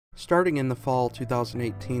Starting in the fall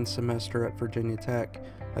 2018 semester at Virginia Tech,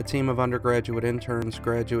 a team of undergraduate interns,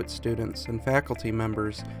 graduate students, and faculty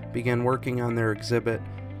members began working on their exhibit,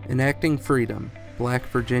 Enacting Freedom, Black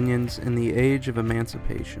Virginians in the Age of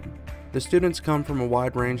Emancipation. The students come from a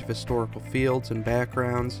wide range of historical fields and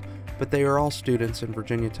backgrounds, but they are all students in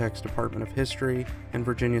Virginia Tech's Department of History and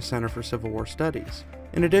Virginia Center for Civil War Studies.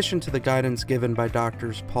 In addition to the guidance given by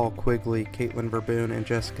Drs. Paul Quigley, Caitlin Verboon, and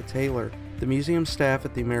Jessica Taylor, the museum staff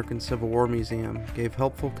at the American Civil War Museum gave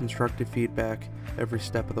helpful constructive feedback every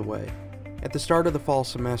step of the way. At the start of the fall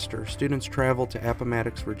semester, students traveled to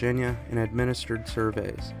Appomattox, Virginia, and administered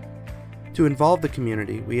surveys. To involve the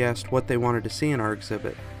community, we asked what they wanted to see in our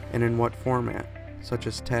exhibit and in what format, such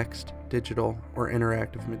as text, digital, or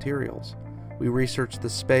interactive materials. We researched the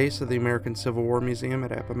space of the American Civil War Museum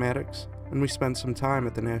at Appomattox, and we spent some time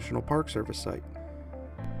at the National Park Service site.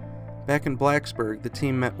 Back in Blacksburg, the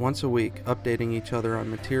team met once a week, updating each other on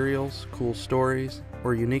materials, cool stories,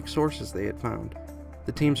 or unique sources they had found.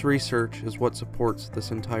 The team's research is what supports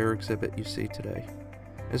this entire exhibit you see today.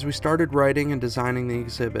 As we started writing and designing the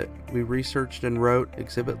exhibit, we researched and wrote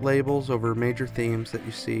exhibit labels over major themes that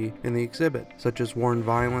you see in the exhibit, such as war and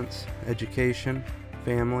violence, education,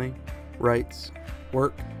 family, rights,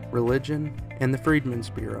 work, religion, and the Freedmen's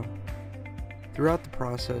Bureau. Throughout the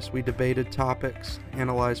process, we debated topics,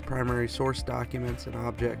 analyzed primary source documents and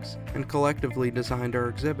objects, and collectively designed our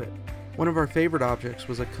exhibit. One of our favorite objects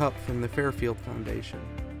was a cup from the Fairfield Foundation.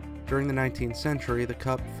 During the 19th century, the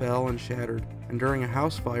cup fell and shattered, and during a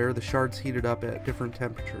house fire, the shards heated up at different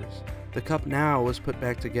temperatures. The cup now was put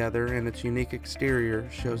back together, and its unique exterior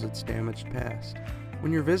shows its damaged past.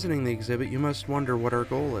 When you're visiting the exhibit, you must wonder what our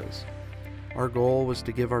goal is. Our goal was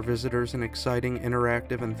to give our visitors an exciting,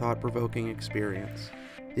 interactive, and thought-provoking experience.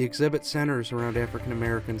 The exhibit centers around African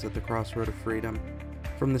Americans at the crossroad of freedom.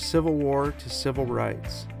 From the Civil War to civil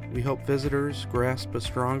rights, we hope visitors grasp a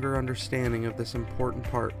stronger understanding of this important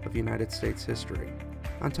part of United States history.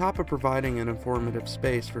 On top of providing an informative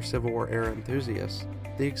space for Civil War era enthusiasts,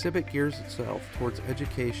 the exhibit gears itself towards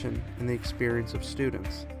education and the experience of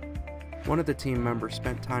students. One of the team members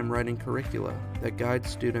spent time writing curricula that guide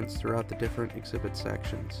students throughout the different exhibit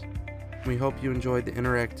sections. We hope you enjoyed the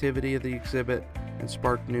interactivity of the exhibit and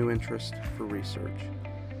sparked new interest for research.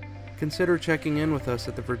 Consider checking in with us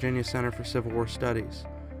at the Virginia Center for Civil War Studies.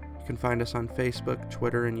 You can find us on Facebook,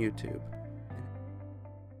 Twitter, and YouTube.